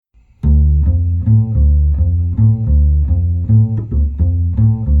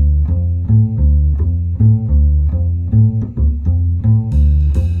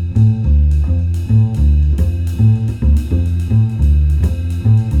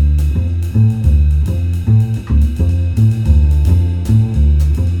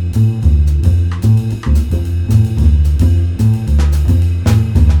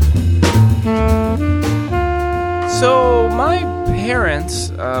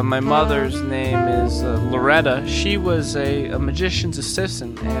My mother's name is Loretta. She was a magician's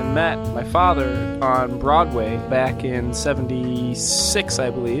assistant and met my father on Broadway back in 76, I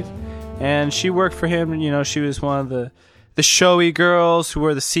believe. And she worked for him. You know, she was one of the showy girls who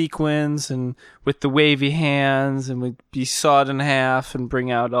wore the sequins and with the wavy hands and would be sawed in half and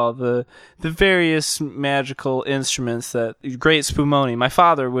bring out all the various magical instruments that great Spumoni, my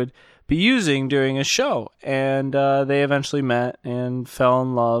father, would be using during a show. And they eventually met and fell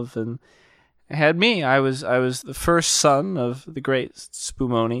in love and had me. I was the first son of the great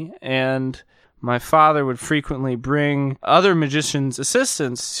Spumoni, and my father would frequently bring other magicians'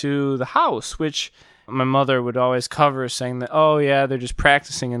 assistants to the house, which my mother would always cover, saying that, oh yeah, they're just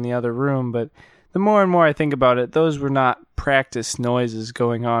practicing in the other room. But the more and more I think about it, those were not practice noises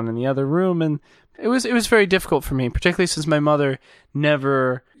going on in the other room. And it was very difficult for me, particularly since my mother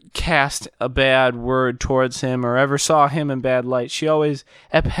never cast a bad word towards him or ever saw him in bad light. She always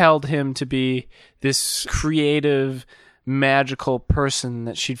upheld him to be this creative, magical person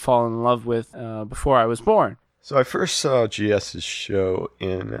that she'd fallen in love with before I was born. So I first saw GS's show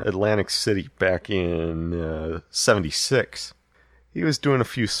in Atlantic City back in 76. He was doing a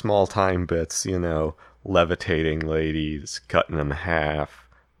few small-time bits, you know, levitating ladies, cutting them in half,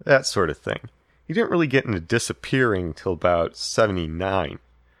 that sort of thing. He didn't really get into disappearing till about 79.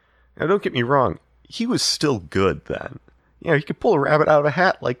 Now, don't get me wrong, he was still good then. You know, he could pull a rabbit out of a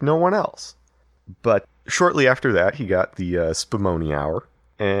hat like no one else. But shortly after that, he got the Spumoni Hour,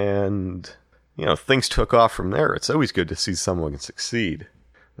 and you know, things took off from there. It's always good to see someone succeed.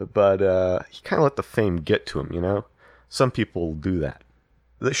 But he kind of let the fame get to him, you know? Some people do that.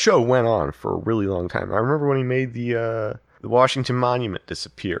 The show went on for a really long time. I remember when he made the Washington Monument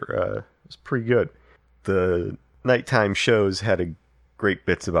disappear. It was pretty good. The nighttime shows had great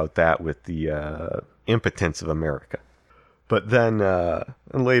bits about that with the impotence of America. But then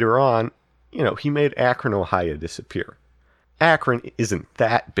later on, you know, he made Akron, Ohio disappear. Akron isn't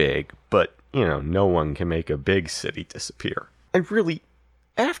that big, but you know, no one can make a big city disappear. And really,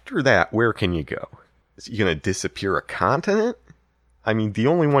 after that, where can you go? Is he going to disappear a continent? I mean, the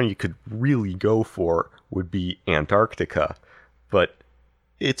only one you could really go for would be Antarctica, but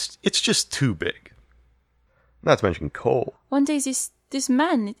it's just too big. Not to mention coal. One day, this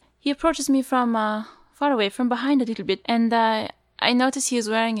man, he approaches me from far away, from behind a little bit, and I noticed he was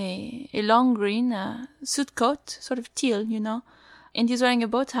wearing a long green suit coat, sort of teal, you know, and he's wearing a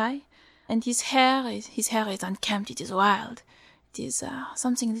bow tie. And his hair is unkempt, it is wild. It is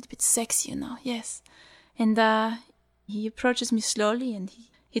something a little bit sexy, you know, yes. And he approaches me slowly and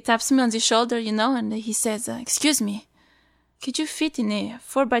he taps me on the shoulder, you know, and he says, excuse me, could you fit in a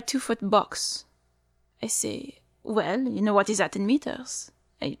 4x2 foot box? I say, well, you know, what is that in meters?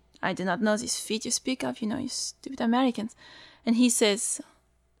 I do not know this feet you speak of, you know, you stupid Americans. And he says,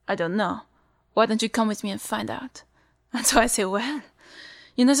 I don't know. Why don't you come with me and find out? And so I say, well,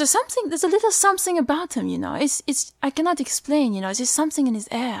 you know, there's a little something about him, you know. I cannot explain, you know. There's something in his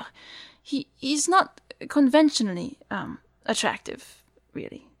air. He's not conventionally attractive,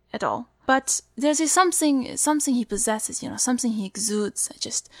 really, at all. But there's something he possesses, you know, something he exudes that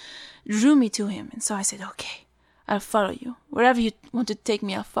just drew me to him. And so I said, okay, I'll follow you. Wherever you want to take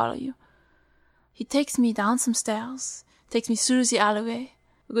me, I'll follow you. He takes me down some stairs, takes me through the alleyway.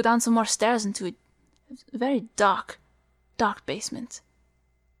 We go down some more stairs into a very dark basement.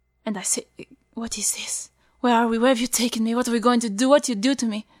 And I say, what is this? Where are we? Where have you taken me? What are we going to do? What you do to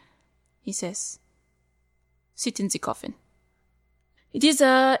me? He says, sit in the coffin. It is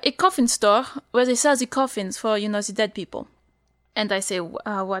a coffin store where they sell the coffins for, you know, the dead people. And I say,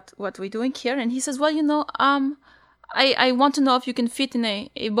 what are we doing here? And he says, well, you know, I want to know if you can fit in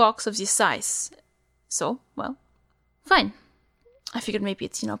a box of this size. So, well, fine. I figured maybe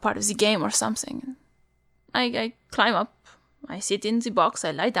it's, you know, part of the game or something. I climb up. I sit in the box,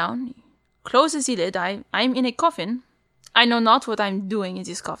 I lie down, he closes the lid, I'm in a coffin. I know not what I'm doing in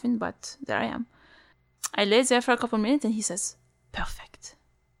this coffin, but there I am. I lay there for a couple of minutes and he says, perfect,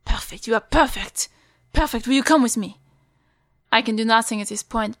 you are perfect, will you come with me? I can do nothing at this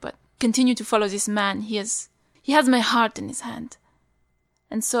point but continue to follow this man. He has my heart in his hand.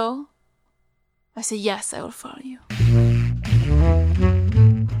 And so, I say, yes, I will follow you.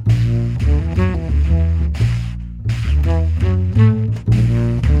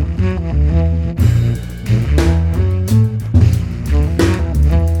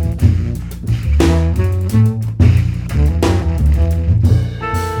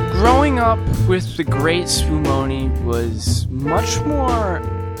 Growing up with the great Spumoni was much more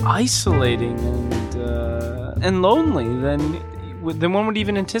isolating and lonely than than one would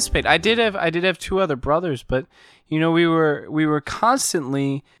even anticipate. I did have two other brothers, but we were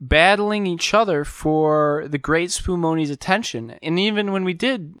constantly battling each other for the great Spumoni's attention. And even when we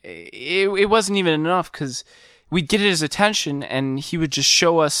did, it wasn't even enough, because we'd get his attention and he would just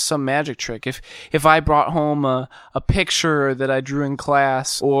show us some magic trick. If I brought home a picture that I drew in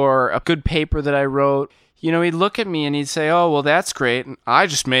class, or a good paper that I wrote, he'd look at me and he'd say, "Oh, well, that's great. I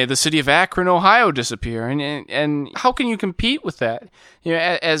just made the city of Akron, Ohio disappear." And how can you compete with that?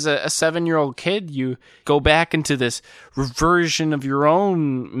 As a 7-year-old kid, you go back into this reversion of your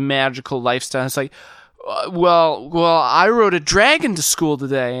own magical lifestyle. It's like, well, I rode a dragon to school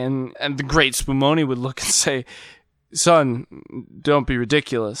today. And the great Spumoni would look and say, "Son, don't be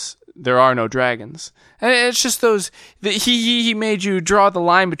ridiculous. There are no dragons." And it's just he made you draw the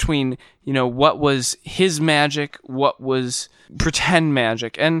line between, what was his magic, what was pretend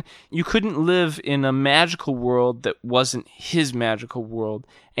magic. And you couldn't live in a magical world that wasn't his magical world.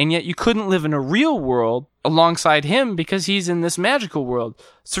 And yet you couldn't live in a real world alongside him, because he's in this magical world.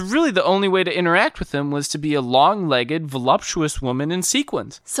 So really the only way to interact with him was to be a long-legged, voluptuous woman in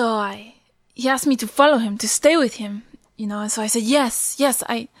sequins. So he asked me to follow him, to stay with him, and so I said, yes,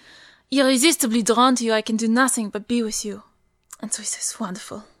 I irresistibly drawn to you. I can do nothing but be with you. And so he says,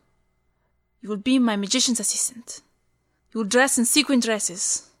 "Wonderful. You will be my magician's assistant. You will dress in sequin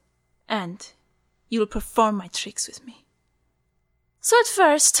dresses, and you will perform my tricks with me." So at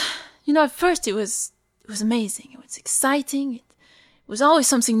first it was amazing. It was exciting. It was always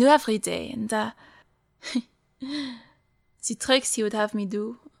something new every day. And the tricks he would have me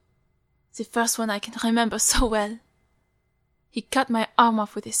do, the first one I can remember so well. He cut my arm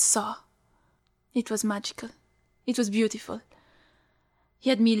off with his saw. It was magical. It was beautiful. He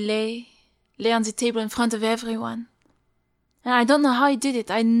had me lay on the table in front of everyone. And I don't know how he did it.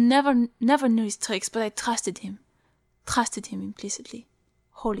 I never knew his tricks, but I trusted him. Trusted him implicitly.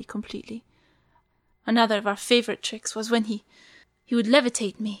 Wholly, completely. Another of our favorite tricks was when he would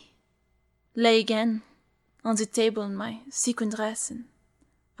levitate me. Lay again on the table in my sequin dress and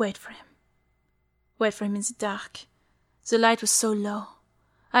wait for him. Wait for him in the dark. The light was so low.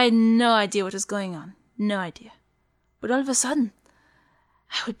 I had no idea what was going on. No idea. But all of a sudden,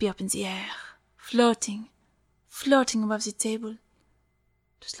 I would be up in the air, floating above the table,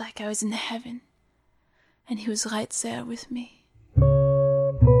 just like I was in heaven. And he was right there with me.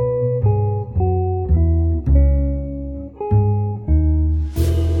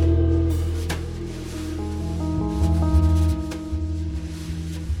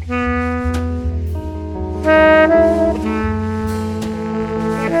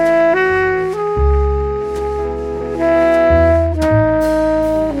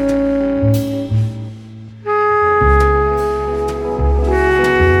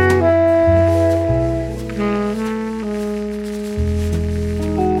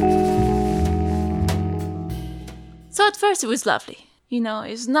 It was lovely. It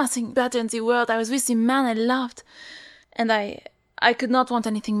was nothing better in the world. I was with the man I loved, and I could not want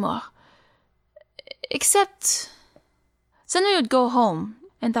anything more. Except, then we would go home,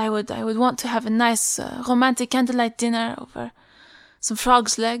 and I would want to have a nice romantic candlelight dinner over some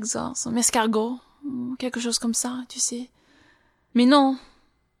frog's legs or some escargot, quelque chose comme ça, tu sais. Mais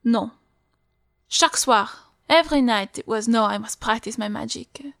non. Chaque soir, every night, it was, "No, I must practice my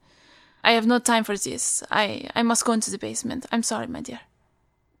magic. I have no time for this. I must go into the basement. I'm sorry, my dear."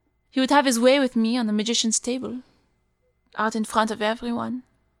 He would have his way with me on the magician's table, out in front of everyone.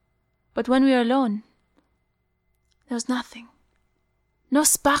 But when we were alone, there was nothing. No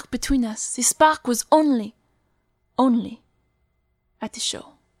spark between us. The spark was only at the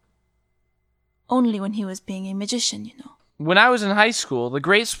show. Only when he was being a magician, When I was in high school, the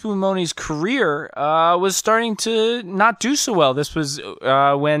great Spumoni's career was starting to not do so well. This was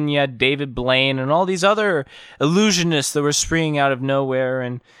when you had David Blaine and all these other illusionists that were springing out of nowhere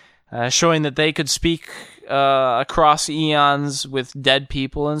and showing that they could speak across eons with dead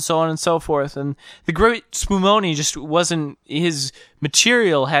people and so on and so forth. And the great Spumoni just wasn't, his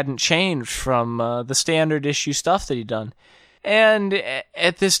material hadn't changed from the standard issue stuff that he'd done. And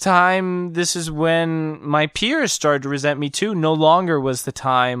at this time, this is when my peers started to resent me too. No longer was the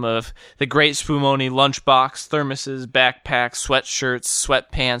time of the great Spumoni lunchbox, thermoses, backpacks, sweatshirts,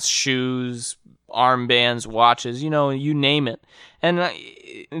 sweatpants, shoes, armbands, watches, you name it. And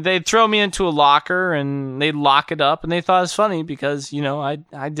they'd throw me into a locker and they'd lock it up, and they thought it was funny because,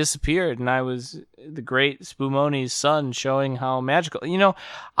 I disappeared and I was the great Spumoni's son showing how magical.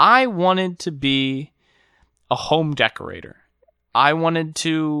 I wanted to be a home decorator. I wanted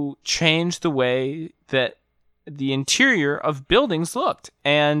to change the way that the interior of buildings looked.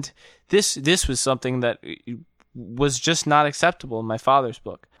 And this was something that was just not acceptable in my father's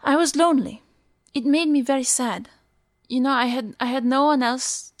book. I was lonely. It made me very sad. I had no one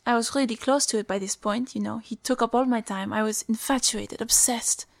else. I was really close to it by this point, He took up all my time. I was infatuated,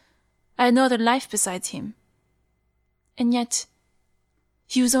 obsessed. I had no other life besides him. And yet,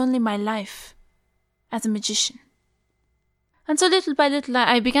 he was only my life as a magician. And so little by little,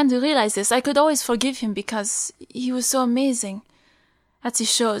 I began to realize this. I could always forgive him because he was so amazing. At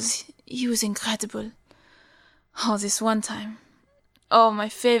his shows, he was incredible. Oh, this one time. Oh, my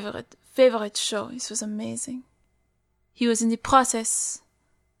favorite show. This was amazing. He was in the process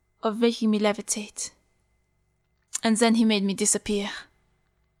of making me levitate. And then he made me disappear.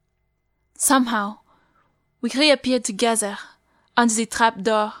 Somehow, we reappeared together under the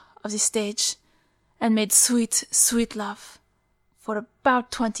trapdoor of the stage and made sweet, sweet love for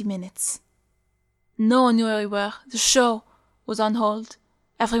about 20 minutes. No one knew where we were. The show was on hold.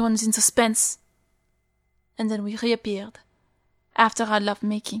 Everyone was in suspense. And then we reappeared after our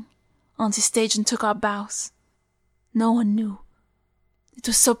love-making on the stage and took our bows. No one knew. It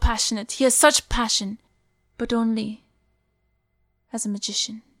was so passionate. He has such passion, but only as a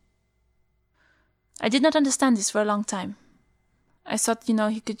magician. I did not understand this for a long time. I thought,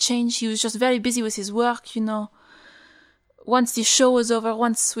 he could change. He was just very busy with his work, Once the show was over,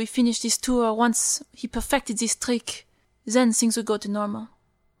 once we finished this tour, once he perfected this trick, then things would go to normal.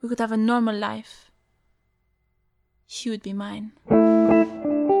 We could have a normal life. He would be mine.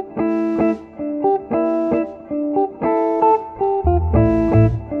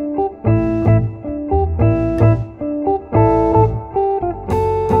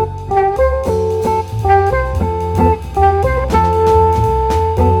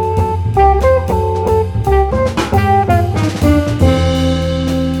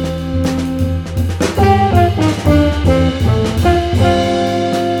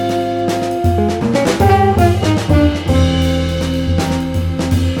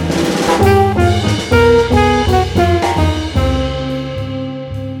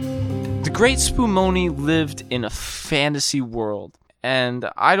 Great Spumoni lived in a fantasy world, and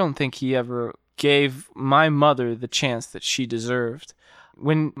I don't think he ever gave my mother the chance that she deserved.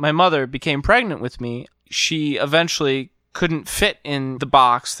 When my mother became pregnant with me, she eventually couldn't fit in the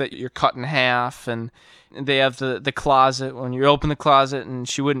box that you're cut in half, and they have the closet when you open the closet, and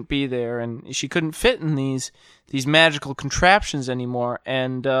she wouldn't be there, and she couldn't fit in these magical contraptions anymore.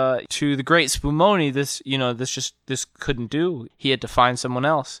 And to the Great Spumoni, this couldn't do. He had to find someone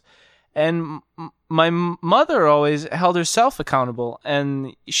else. And my mother always held herself accountable,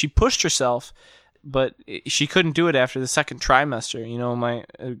 and she pushed herself, but she couldn't do it after the second trimester. My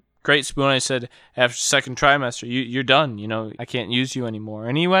Great Spumoni said, after the second trimester, you're done. I can't use you anymore.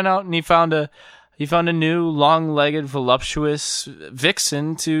 And he went out and he found a new long-legged, voluptuous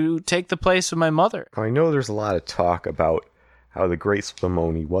vixen to take the place of my mother. I know there's a lot of talk about how the Great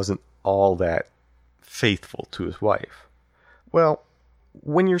Spumoni wasn't all that faithful to his wife. Well,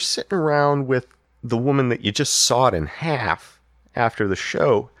 when you're sitting around with the woman that you just sawed in half after the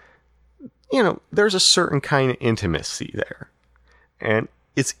show, there's a certain kind of intimacy there. And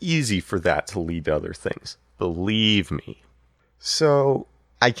it's easy for that to lead to other things. Believe me. So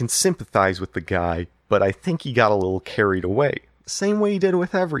I can sympathize with the guy, but I think he got a little carried away. The same way he did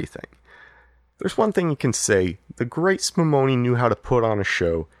with everything. There's one thing you can say. The Great Spumoni knew how to put on a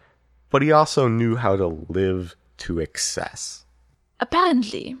show, but he also knew how to live to excess.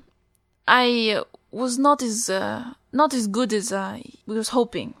 Apparently, I was not as good as I was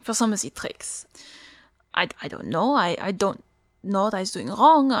hoping for some of the tricks. I don't know. I don't know what I was doing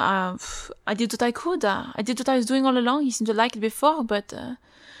wrong. I did what I could. I did what I was doing all along. He seemed to like it before, but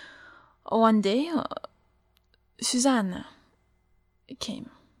one day, Suzanne came.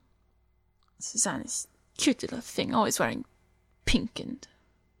 Suzanne is a cute little thing, always wearing pink and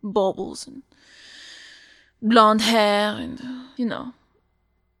baubles and blonde hair, and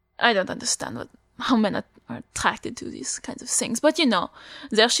I don't understand how men are attracted to these kinds of things. But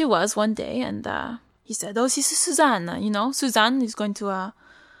there she was one day, and he said, "Oh, this is Suzanne. Suzanne is going to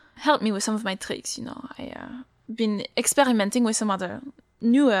help me with some of my tricks. I been experimenting with some other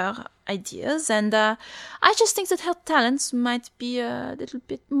newer ideas, and I just think that her talents might be a little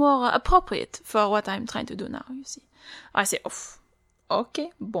bit more appropriate for what I'm trying to do now. You see?" I say, "Oh."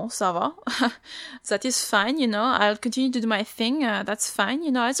 Okay, bon, ça va. That is fine, I'll continue to do my thing. That's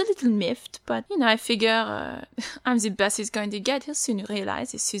fine, I was a little miffed, but, I figure I'm the best he's going to get. He'll soon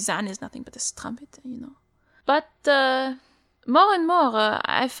realize that Suzanne is nothing but a strumpet, But more and more,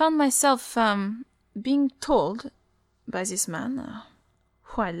 I found myself being told by this man,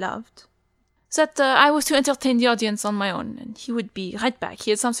 who I loved, that I was to entertain the audience on my own, and he would be right back.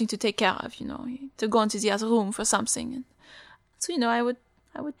 He had something to take care of, to go into the other room for something. And so, I would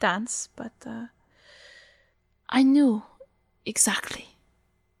dance, but I knew exactly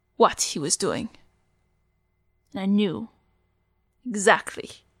what he was doing. And I knew exactly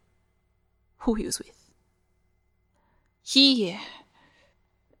who he was with. He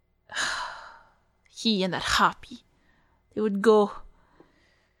and that harpy, they would go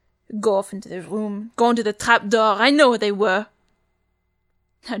off into the room, go into the trap door. I know where they were.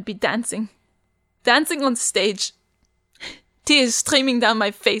 I'd be dancing on stage, tears streaming down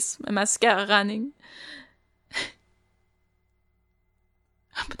my face, my mascara running.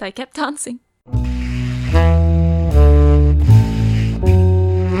 But I kept dancing.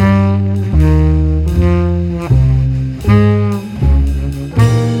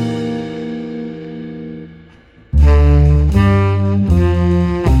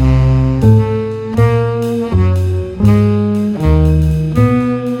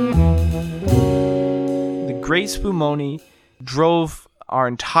 Great Spumoni drove our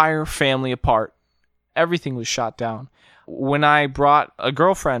entire family apart. Everything was shot down. When I brought a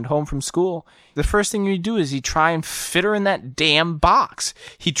girlfriend home from school, the first thing he'd do is he'd try and fit her in that damn box.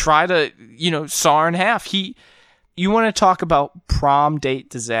 He'd try to, saw her in half. You want to talk about prom date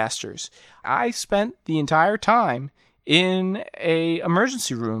disasters. I spent the entire time in a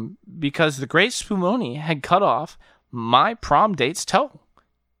emergency room because the Great Spumoni had cut off my prom date's toe.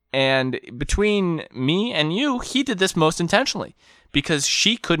 And between me and you, he did this most intentionally because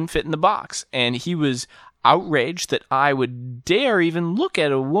she couldn't fit in the box. And he was outraged that I would dare even look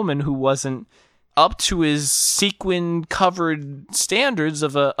at a woman who wasn't up to his sequin-covered standards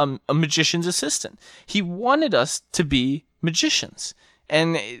of a magician's assistant. He wanted us to be magicians.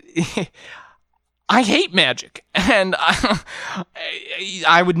 And I hate magic, and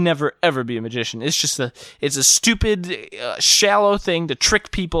I would never ever be a magician. It's a stupid, shallow thing to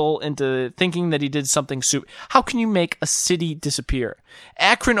trick people into thinking that he did something super. How can you make a city disappear?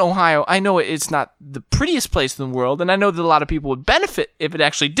 Akron, Ohio. I know it's not the prettiest place in the world, and I know that a lot of people would benefit if it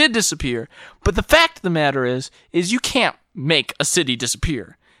actually did disappear. But the fact of the matter is you can't make a city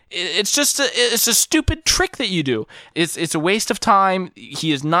disappear. It's just it's a stupid trick that you do. It's a waste of time.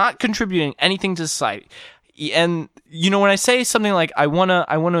 He is not contributing anything to society. And when I say something like I want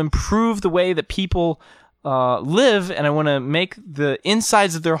to improve the way that people live, and I want to make the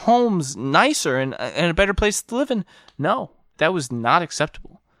insides of their homes nicer and a better place to live in, no, that was not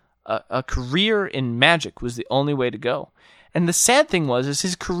acceptable. A career in magic was the only way to go. And the sad thing is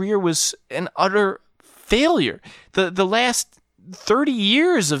his career was an utter failure. The last 30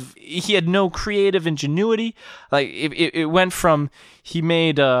 years he had no creative ingenuity. Like it went from he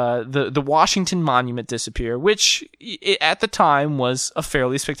made the Washington Monument disappear, which at the time was a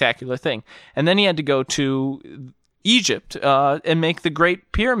fairly spectacular thing, and then he had to go to Egypt and make the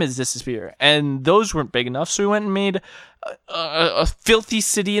Great Pyramids disappear, and those weren't big enough, so he went and made a filthy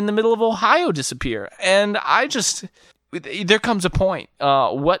city in the middle of Ohio disappear. And there comes a point.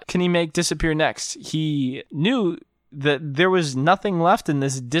 What can he make disappear next? He knew that there was nothing left in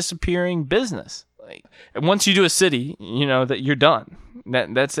this disappearing business. And once you do a city, that you're done.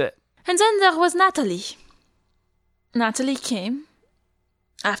 That's it. And then there was Natalie. Natalie came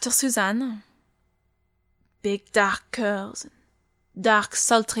after Suzanne. Big dark curls and dark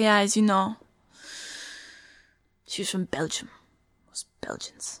sultry eyes, She was from Belgium. Most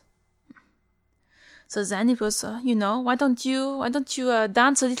Belgians. So then it was, why don't you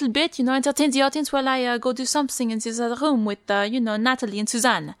dance a little bit, entertain the audience while I go do something in this other room with, Natalie and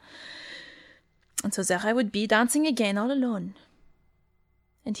Suzanne. And so there I would be dancing again all alone.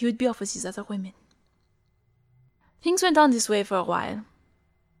 And he would be off with these other women. Things went on this way for a while.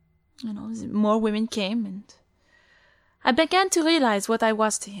 More women came, and I began to realize what I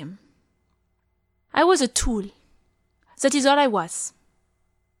was to him. I was a tool. That is all I was.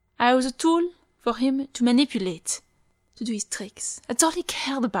 I was a tool for him to manipulate, to do his tricks. That's all he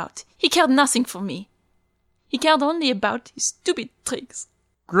cared about. He cared nothing for me. He cared only about his stupid tricks.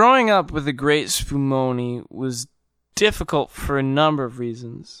 Growing up with the Great Spumoni was difficult for a number of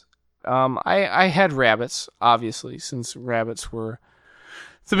reasons. I had rabbits, obviously, since rabbits were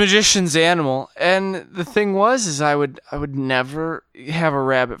the magician's animal. And the thing was I would never have a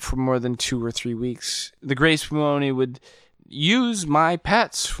rabbit for more than 2 or 3 weeks. The Great Spumoni would use my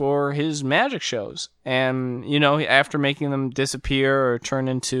pets for his magic shows. And, after making them disappear or turn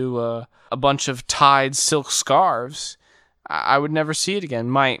into a bunch of tied silk scarves, I would never see it again.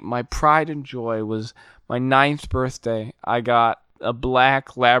 My pride and joy was my 9th birthday. I got a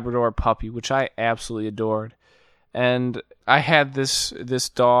black Labrador puppy, which I absolutely adored. And I had this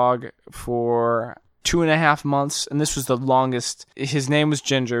dog for 2.5 months, and this was the longest. His name was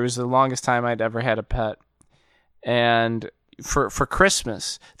Ginger. It was the longest time I'd ever had a pet. And for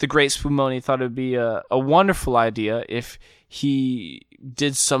Christmas, the great Spumoni thought it would be a wonderful idea if he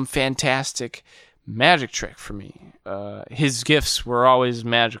did some fantastic magic trick for me. His gifts were always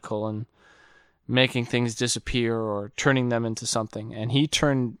magical and making things disappear or turning them into something. And he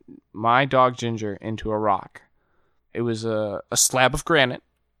turned my dog Ginger into a rock. It was a slab of granite.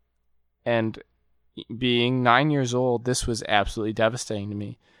 And being 9 years old, this was absolutely devastating to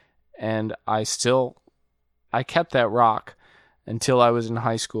me. And I kept that rock until I was in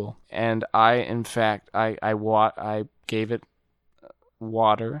high school. And I gave it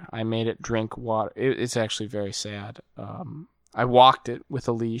water. I made it drink water. It's actually very sad. I walked it with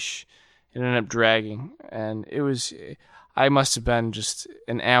a leash. It ended up dragging. And I must have been just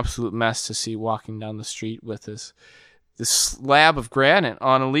an absolute mess to see walking down the street with this slab of granite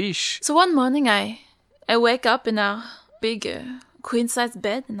on a leash. So one morning I wake up in our big queen-size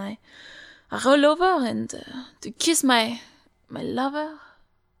bed, and I roll over and to kiss my lover.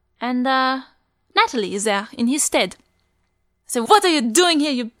 And Natalie is there in his stead. I say, "What are you doing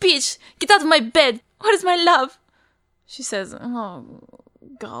here, you bitch? Get out of my bed. What is my love?" She says, "Oh,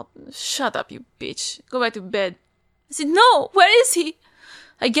 God, shut up, you bitch. Go back to bed." I said, "No, where is he?"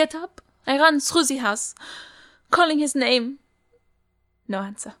 I get up. I run through the house, calling his name. No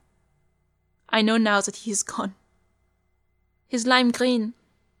answer. I know now that he is gone. His lime green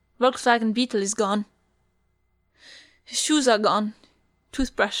Volkswagen Beetle is gone. His shoes are gone.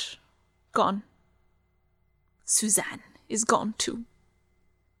 Toothbrush, gone. Suzanne is gone too.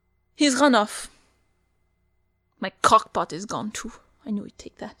 He's run off. My crockpot is gone too. I knew he'd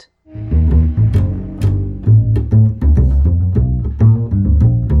take that.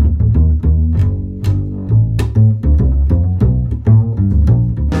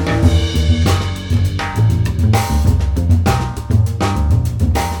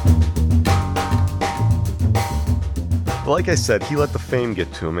 Like I said, he let the fame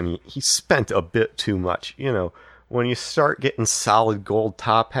get to him, and he spent a bit too much. You know, when you start getting solid gold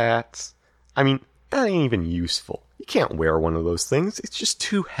top hats, I mean, that ain't even useful. You can't wear one of those things. It's just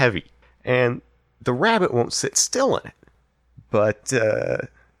too heavy. And the rabbit won't sit still in it. But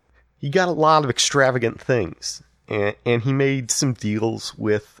he got a lot of extravagant things. And he made some deals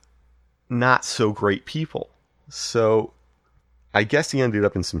with not so great people. So I guess he ended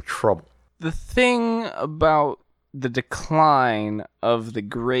up in some trouble. The thing about the decline of the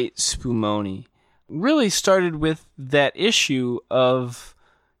great Spumoni really started with that issue of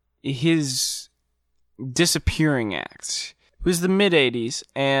his disappearing acts. It was the mid-'80s,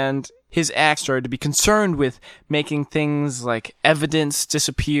 and his acts started to be concerned with making things like evidence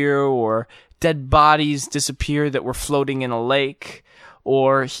disappear or dead bodies disappear that were floating in a lake,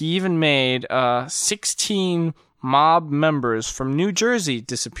 or he even made 16 mob members from New Jersey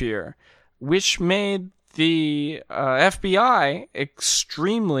disappear, which made the FBI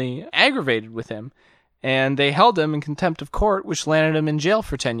extremely aggravated with him, and they held him in contempt of court, which landed him in jail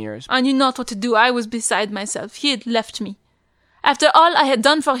for 10 years. I knew not what to do. I was beside myself. He had left me. After all I had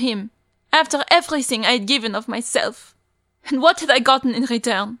done for him, after everything I had given of myself. And what had I gotten in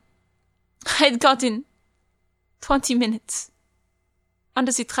return? I had gotten 20 minutes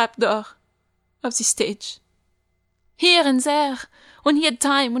under the trapdoor of the stage. Here and there, when he had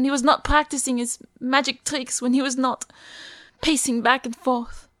time, when he was not practicing his magic tricks, when he was not pacing back and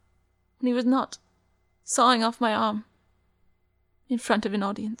forth, when he was not sawing off my arm in front of an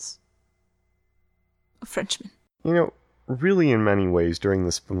audience. A Frenchman. You know, really in many ways during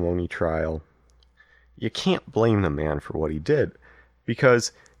the Spumoni trial, you can't blame the man for what he did,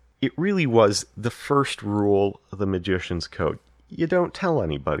 because it really was the first rule of the Magician's Code. You don't tell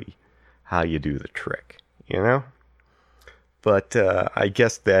anybody how you do the trick, you know? But I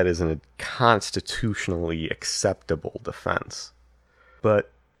guess that isn't a constitutionally acceptable defense.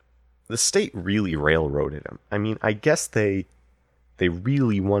 But the state really railroaded him. I mean, I guess they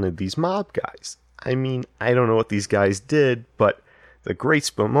really wanted these mob guys. I mean, I don't know what these guys did, but the Great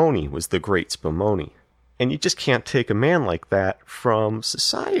Spumoni was the Great Spumoni. And you just can't take a man like that from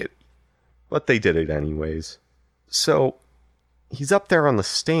society. But they did it anyways. So, he's up there on the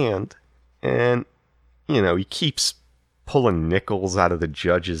stand, and, you know, he keeps pulling nickels out of the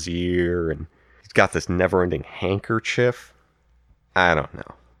judge's ear, and he's got this never-ending handkerchief. I don't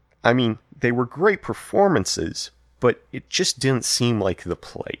know. I mean, they were great performances, but it just didn't seem like the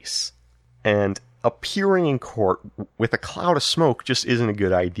place. And appearing in court with a cloud of smoke just isn't a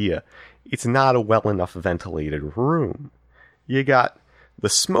good idea. It's not a well enough ventilated room. You got the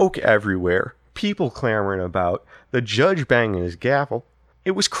smoke everywhere, people clamoring about, the judge banging his gavel.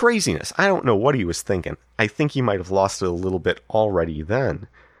 It was craziness. I don't know what he was thinking. I think he might have lost it a little bit already then.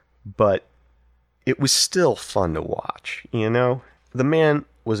 But it was still fun to watch, you know? The man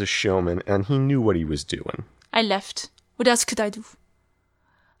was a showman, and he knew what he was doing. I left. What else could I do?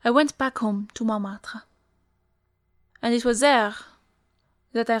 I went back home to Montmartre. And it was there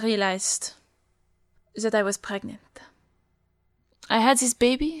that I realized that I was pregnant. I had this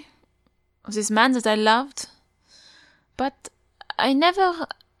baby of this man that I loved, but I never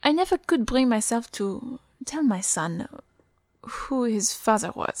could bring myself to tell my son who his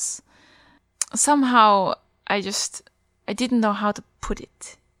father was. Somehow, I didn't know how to put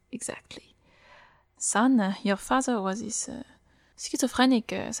it exactly. Son, your father was this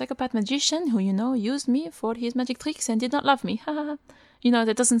schizophrenic psychopath magician who, used me for his magic tricks and did not love me.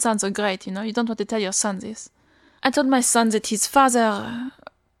 That doesn't sound so great, you don't want to tell your son this. I told my son that his father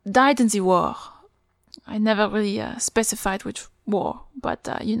died in the war. I never really specified which war, but,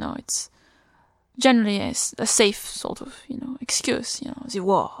 it's generally a safe sort of, excuse, the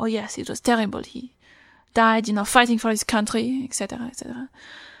war. Oh yes, it was terrible. He died, fighting for his country, etc., etc.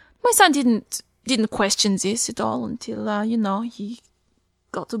 My son didn't question this at all until, he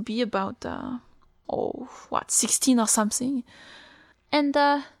got to be about, 16 or something. And,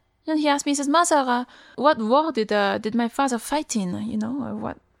 he asked me, he says, Mother, what war did my father fight in,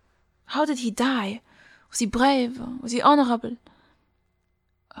 how did he die? Was he brave? Was he honorable?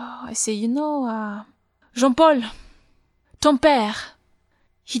 Oh, I say, Jean-Paul, ton père,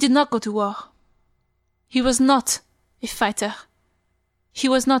 he did not go to war. He was not a fighter. He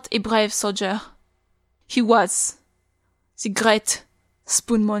was not a brave soldier. He was the great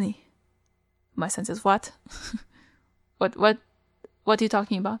Spoon Money. My son says, what? What are you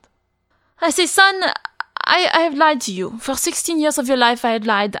talking about? I say, son, I have lied to you. For 16 years of your life I had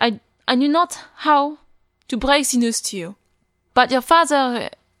lied. I knew not how to break the news to you. But your father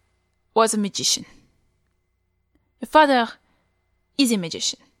was a magician. Your father is a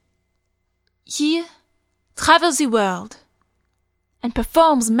magician. He travels the world and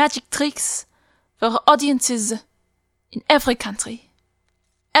performs magic tricks for audiences in every country.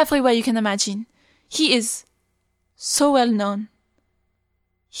 Everywhere you can imagine. He is so well known.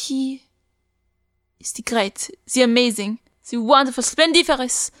 He is the great, the amazing, the wonderful,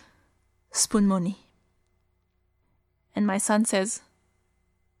 splendiferous Spoon Money. And my son says,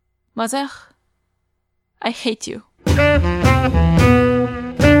 Mother, I hate you.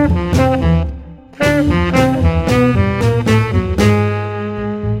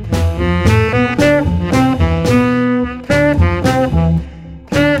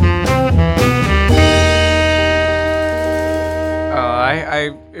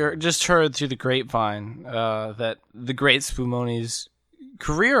 I just heard through the grapevine that the great Spoon Money's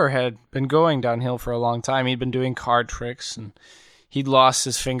career had been going downhill for a long time. He'd been doing card tricks, and he'd lost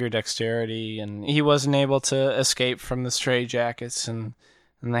his finger dexterity, and he wasn't able to escape from the straitjackets and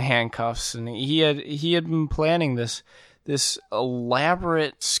the handcuffs. And he had been planning this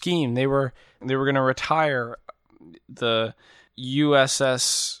elaborate scheme. They were going to retire the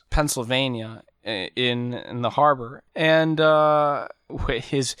USS Pennsylvania in the harbor, and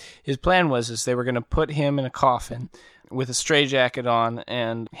his plan was they were going to put him in a coffin with a straitjacket on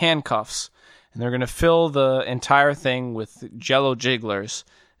and handcuffs, and they're going to fill the entire thing with Jello jigglers,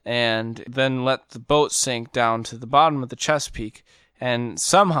 and then let the boat sink down to the bottom of the Chesapeake. And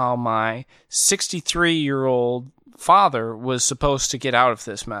somehow my 63-year-old father was supposed to get out of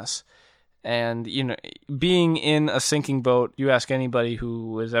this mess. And, being in a sinking boat, you ask anybody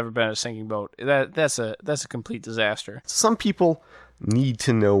who has ever been in a sinking boat, that's a complete disaster. Some people need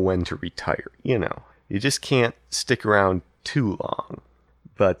to know when to retire, You just can't stick around too long.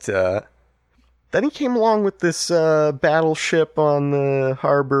 But then he came along with this battleship on the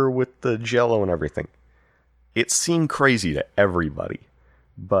harbor with the Jello and everything. It seemed crazy to everybody,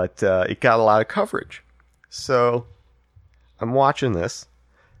 but it got a lot of coverage. So I'm watching this.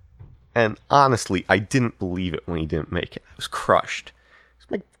 And honestly, I didn't believe it when he didn't make it. I was crushed. He's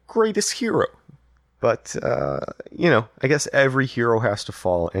my greatest hero. But, I guess every hero has to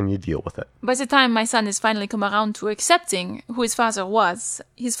fall, and you deal with it. By the time my son has finally come around to accepting who his father was,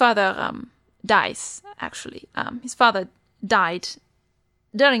 his father dies, actually. His father died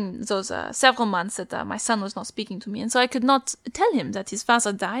during those several months that my son was not speaking to me. And so I could not tell him that his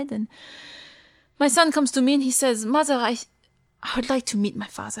father died. And my son comes to me and he says, Mother, I would like to meet my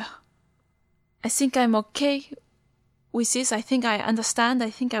father. I think I'm okay with this. I think I understand.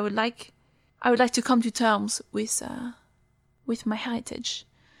 I think I would like to come to terms with my heritage.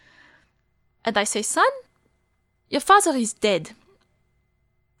 And I say, son, your father is dead.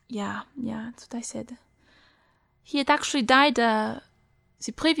 Yeah, that's what I said. He had actually died the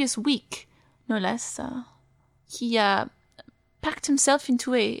previous week, no less. He packed himself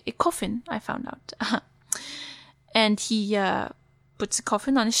into a coffin, I found out. And he puts the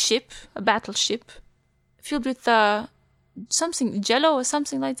coffin on a ship, a battleship, filled with something, jello or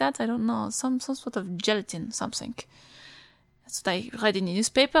something like that. I don't know, some sort of gelatin, something. That's what I read in the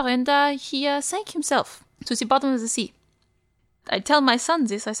newspaper. And he sank himself to the bottom of the sea. I tell my son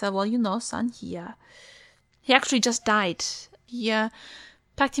this. I said, well, you know, son, he actually just died. He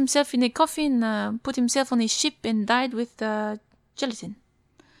packed himself in a coffin, put himself on a ship, and died with gelatin.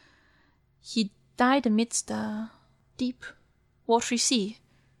 He died amidst the deep, watery sea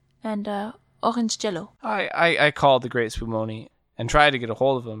and orange jello. I called the Great Spumoni and tried to get a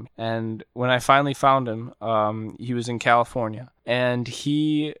hold of him. And when I finally found him, he was in California, and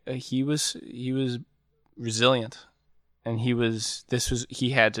he was resilient. And he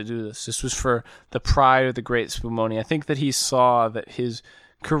had to do this. This was for the pride of the Great Spumoni. I think that he saw that his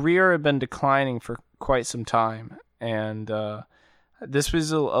career had been declining for quite some time, and this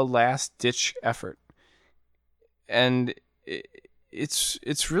was a last-ditch effort. And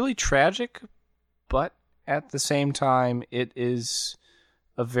it's really tragic, but at the same time, it is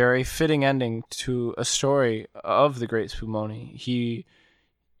a very fitting ending to a story of the Great Spumoni.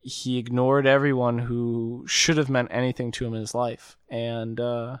 He ignored everyone who should have meant anything to him in his life. And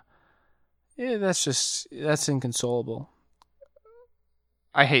that's inconsolable.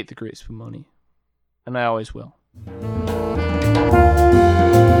 I hate the Great Spumoni, and I always will.